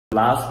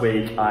Last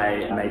week I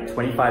made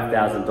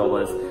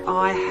 $25,000.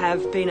 I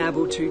have been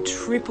able to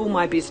triple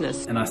my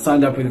business. And I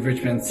signed up with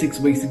Richmond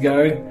 6 weeks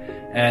ago,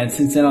 and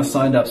since then I've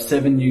signed up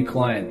 7 new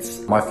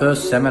clients. My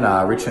first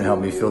seminar, Richmond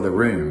helped me fill the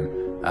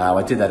room.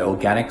 I did that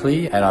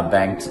organically and I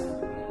banked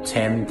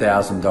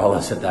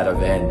 $10,000 at that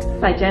event.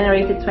 I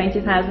generated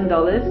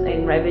 $20,000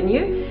 in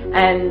revenue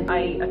and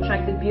I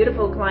attracted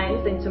beautiful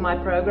clients into my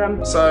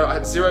program. So I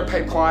had 0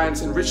 paid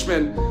clients and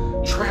Richmond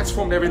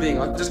transformed everything.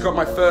 I just got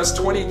my first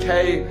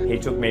 20K. He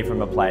took me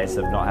from a place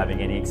of not having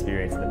any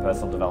experience in the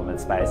personal development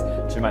space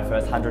to my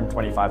first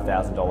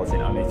 $125,000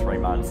 in only 3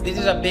 months. This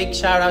is a big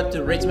shout out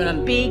to Richmond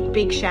and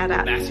big shout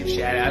out. Massive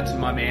shout out to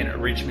my man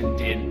Richmond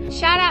Din.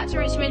 Shout out to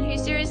Richmond, who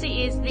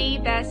seriously is the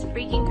best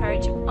freaking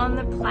coach on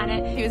the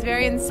planet. He was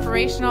very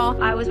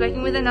inspirational. I was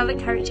working with another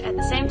coach at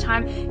the same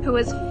time who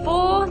was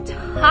 4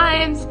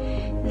 times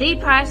the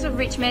price of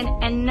Richmond,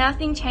 and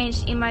nothing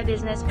changed in my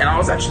business. And I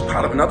was actually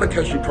part of another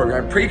coaching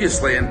program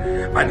previously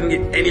and I didn't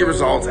get any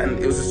results and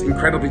it was just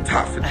incredibly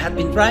tough. I had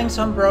been trying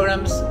some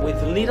programs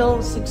with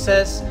little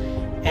success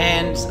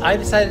and I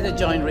decided to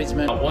join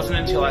Richmond. It wasn't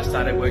until I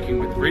started working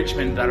with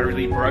Richmond that I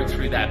really broke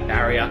through that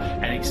barrier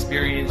and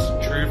experienced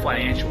true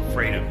financial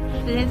freedom.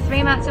 Within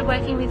 3 months of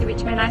working with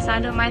Richmond, I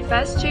signed on my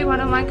first 2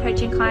 one-on-one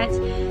coaching clients.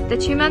 The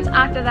 2 months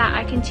after that,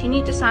 I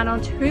continued to sign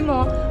on 2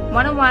 more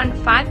one-on-one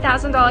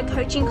 $5,000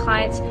 coaching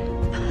clients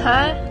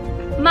per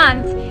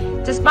month.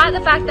 Despite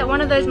the fact that one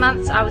of those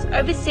months I was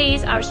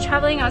overseas, I was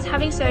traveling, I was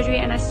having surgery,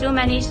 and I still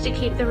managed to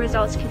keep the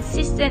results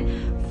consistent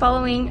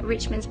following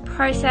Richmond's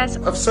process.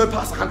 I've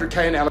surpassed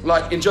 100K now,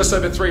 like in just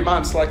over 3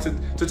 months, like to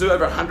do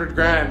over 100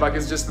 grand, like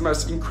it's just the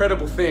most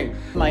incredible thing.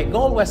 My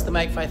goal was to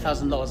make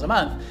 $5,000 a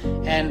month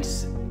and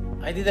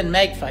I didn't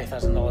make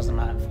 $5,000 a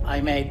month.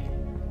 I made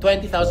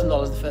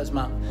 $20,000 the first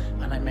month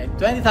and I made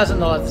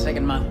 $20,000 the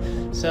second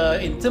month. So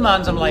in 2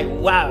 months I'm like,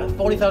 wow,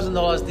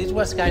 $40,000, this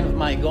was kind of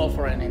my goal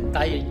for an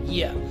entire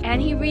year.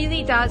 And he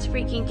really does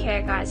freaking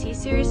care, guys. He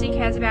seriously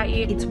cares about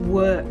you. It's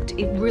worked.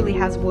 It really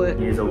has worked.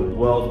 He is a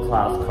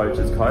world-class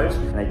coach's coach,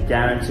 and I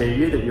guarantee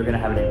you that you're going to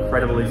have an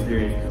incredible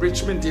experience.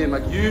 Richmond Din,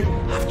 like you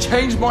have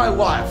changed my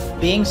life.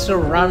 Being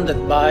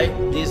surrounded by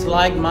these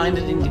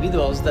like-minded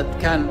individuals that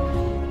can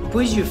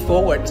push you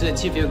forward to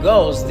achieve your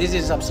goals, this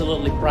is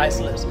absolutely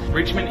priceless.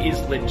 Richmond is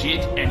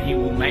legit and he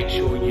will make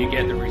sure you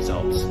get the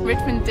results.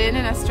 Richmond Din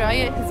in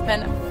Australia has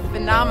been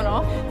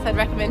phenomenal, so I'd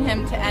recommend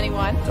him to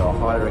anyone. So I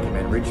highly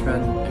recommend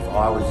Richmond. If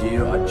I was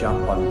you, I'd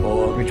jump on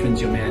board.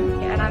 Richmond's your man.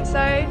 And I'm so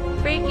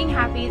freaking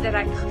happy that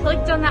I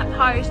clicked on that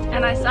post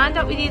and I signed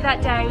up with you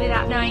that day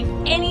without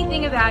knowing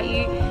anything about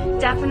you.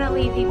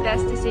 Definitely the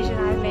best decision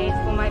I've made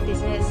for my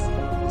business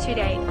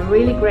today. I'm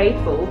really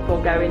grateful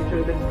for going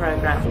through this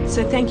program.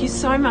 So thank you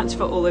so much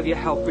for all of your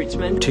help,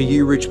 Richmond. To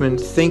you, Richmond,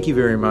 thank you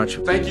very much.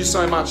 Thank you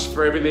so much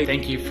for everything.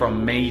 Thank you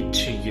from me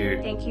to you.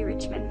 Thank you,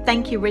 Richmond.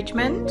 Thank you,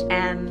 Richmond,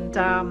 and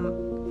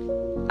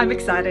I'm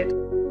excited.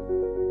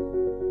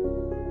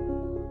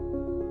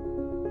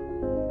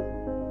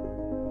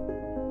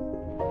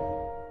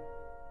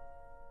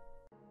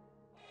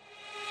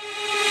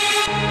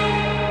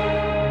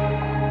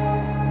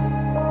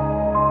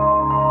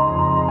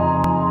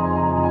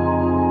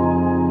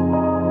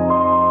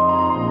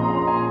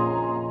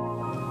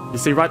 You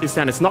see, write this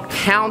down. It's not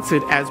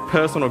counted as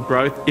personal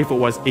growth if it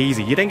was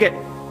easy. You don't get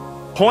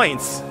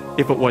points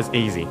if it was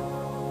easy.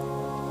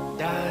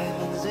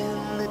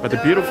 But the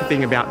beautiful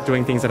thing about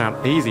doing things that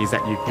aren't easy is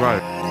that you grow.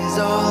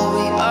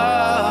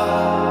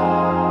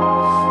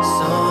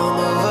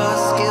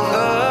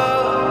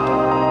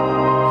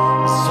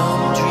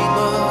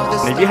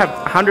 And if you have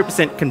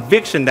 100%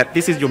 conviction that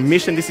this is your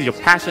mission, this is your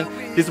passion,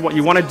 this is what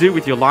you want to do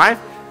with your life,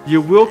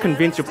 you will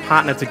convince your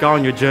partner to go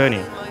on your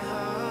journey.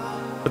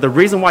 But the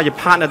reason why your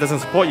partner doesn't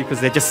support you is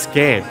because they're just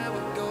scared,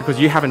 because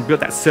you haven't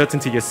built that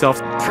certainty yourself.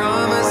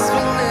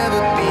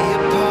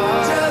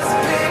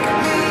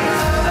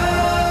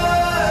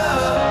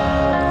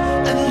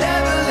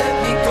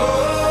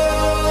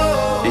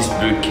 This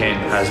boot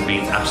camp has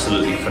been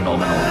absolutely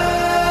phenomenal.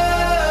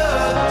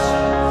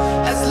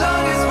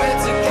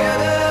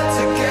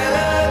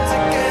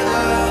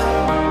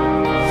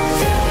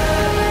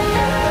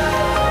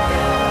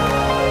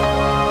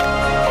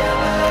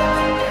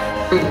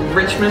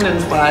 Richmond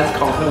inspires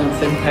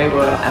confidence in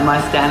people, and my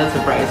standards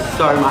have raised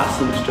so much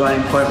since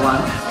joining Point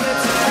One.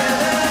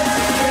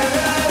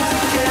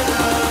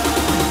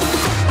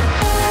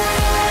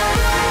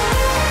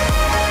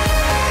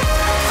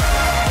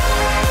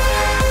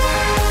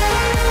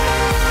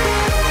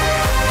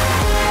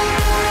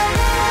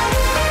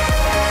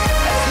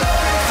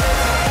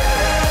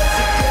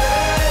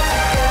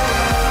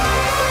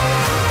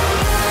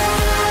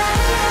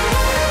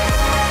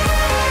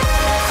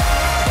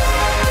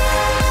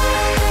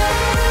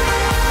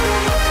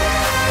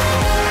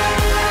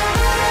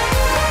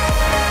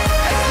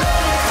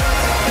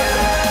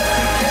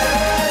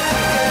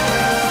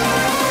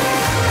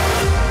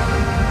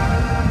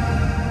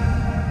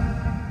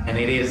 And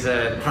it is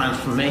a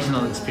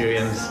transformational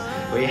experience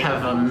We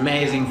have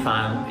amazing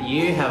fun.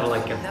 You have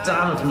like a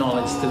ton of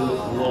knowledge to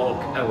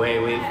walk away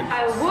with.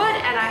 I would,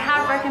 and I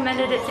have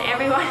recommended it to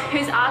everyone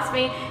who's asked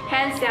me,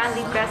 hands down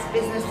the best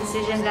business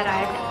decision that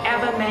I've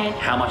ever made.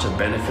 How much I've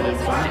benefited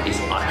from it is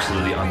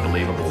absolutely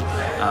unbelievable.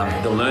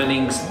 The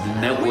learnings, the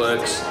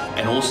networks,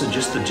 and also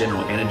just the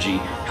general energy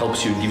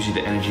helps you and gives you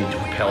the energy to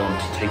propel and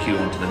to take you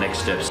on to the next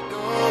steps.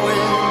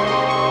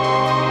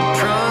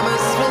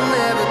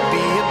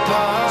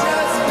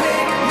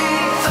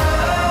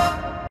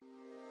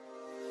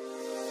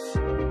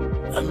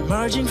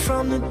 Emerging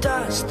from the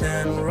dust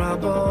and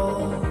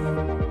rubble.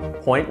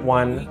 Point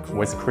 1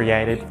 was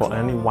created for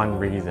only one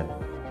reason,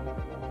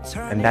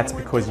 and that's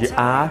because you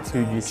are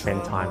who you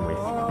spend time with.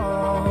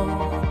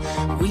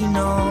 We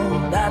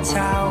know that's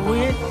how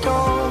it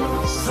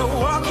goes. The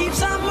world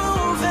keeps on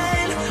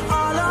moving,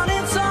 all on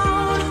its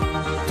own.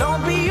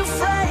 Don't be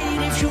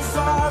afraid if you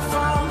fall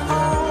from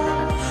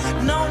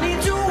home. No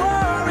need to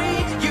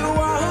worry, you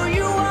are who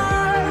you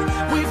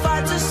are. We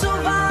fight to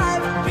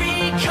survive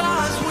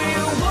because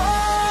we're warriors.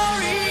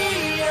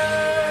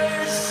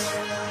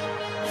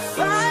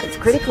 It's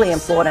critically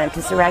important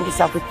to surround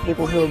yourself with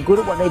people who are good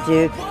at what they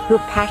do, who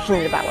are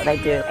passionate about what they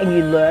do, and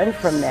you learn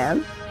from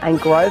them and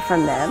grow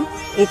from them.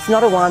 It's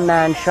not a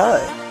one-man show.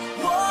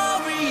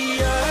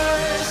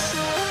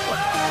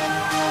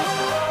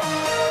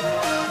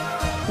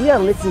 You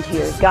gotta listen to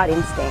your gut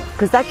instinct,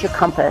 because that's your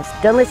compass.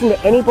 Don't listen to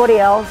anybody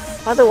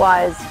else,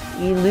 otherwise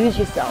you lose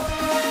yourself.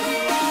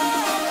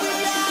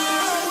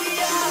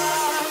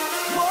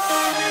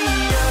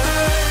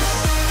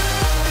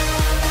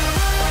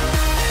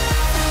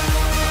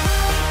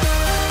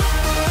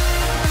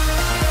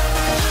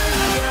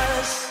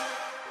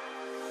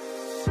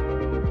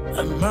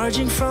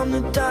 Emerging from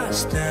the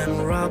dust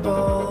and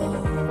rubble,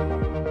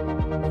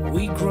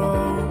 we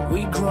grow,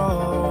 we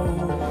grow.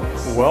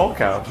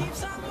 Welcome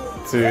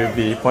to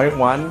the Point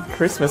 1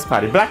 Christmas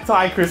party, black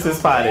tie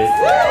Christmas party.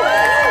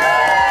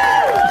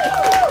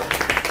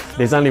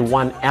 There's only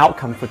one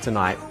outcome for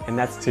tonight, and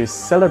that's to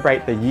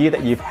celebrate the year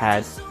that you've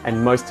had,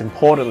 and most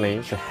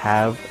importantly, to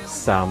have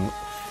some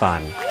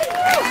fun.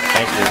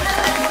 Thank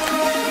you.